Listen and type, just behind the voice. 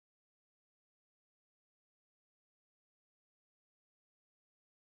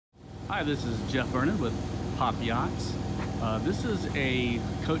Hi, this is Jeff Vernon with Pop Yachts. This is a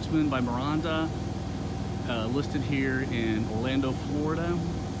Coachman by Mirada, listed here in Orlando, Florida.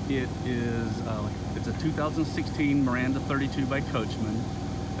 It's a 2016 Miranda 32 by Coachman.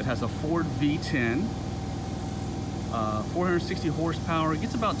 It has a Ford V10, 460 horsepower. It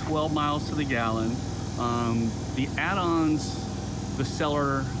gets about 12 miles to the gallon. The add-ons, the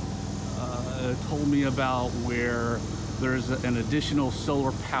seller told me about where there's an additional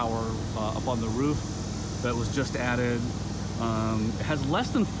solar power up on the roof that was just added. It has less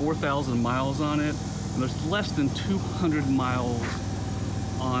than 4,000 miles on it, and there's less than 200 miles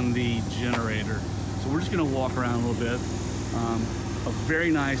on the generator. So we're just gonna walk around a little bit. A very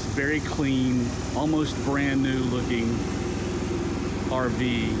nice, very clean, almost brand new looking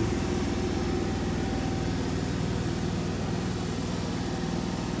RV.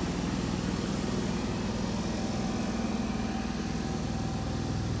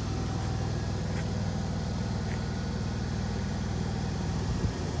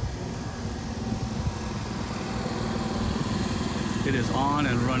 It is on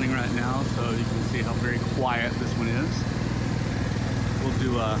and running right now, so you can see how very quiet this one is. We'll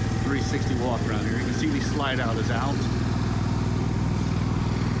do a 360 walk around here. You can see the slide out is out.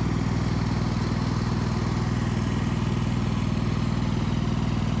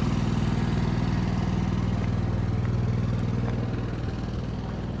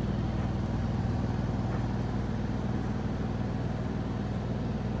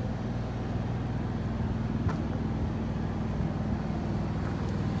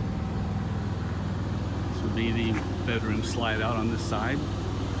 Be the bedroom slide out on this side.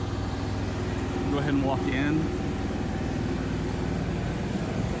 Go ahead and walk in.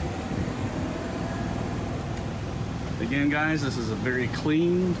 Again, guys, this is a very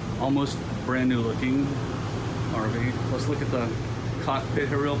clean, almost brand new looking RV. Let's look at the cockpit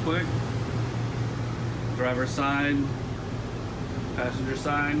here real quick. Driver's side, passenger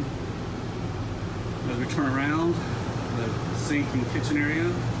side. As we turn around, the sink and kitchen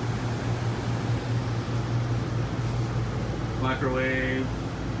area. Microwave,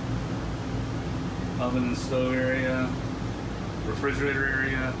 oven and stove area, refrigerator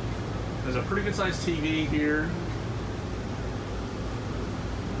area. There's a pretty good sized TV here.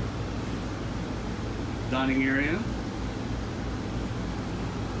 Dining area.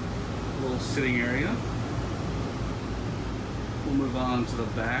 A little sitting area. We'll move on to the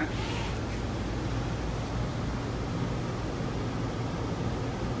back.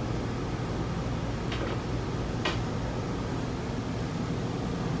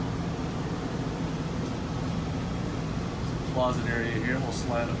 Closet area here, we'll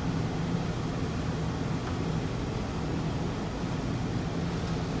slide up.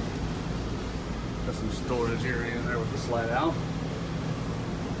 Got some storage area in there with the slide out.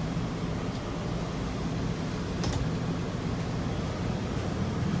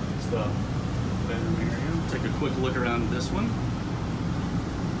 It's the bedroom area. Take a quick look around this one.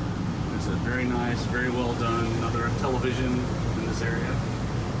 It's a very nice, very well done. Another television in this area.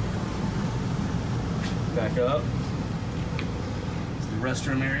 Back up.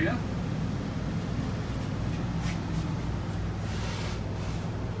 Restroom area.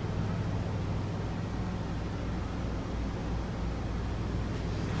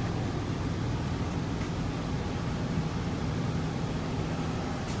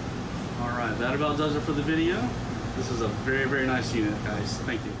 All right, that about does it for the video. This is a very, very nice unit, guys.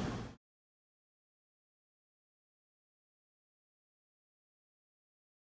 Thank you.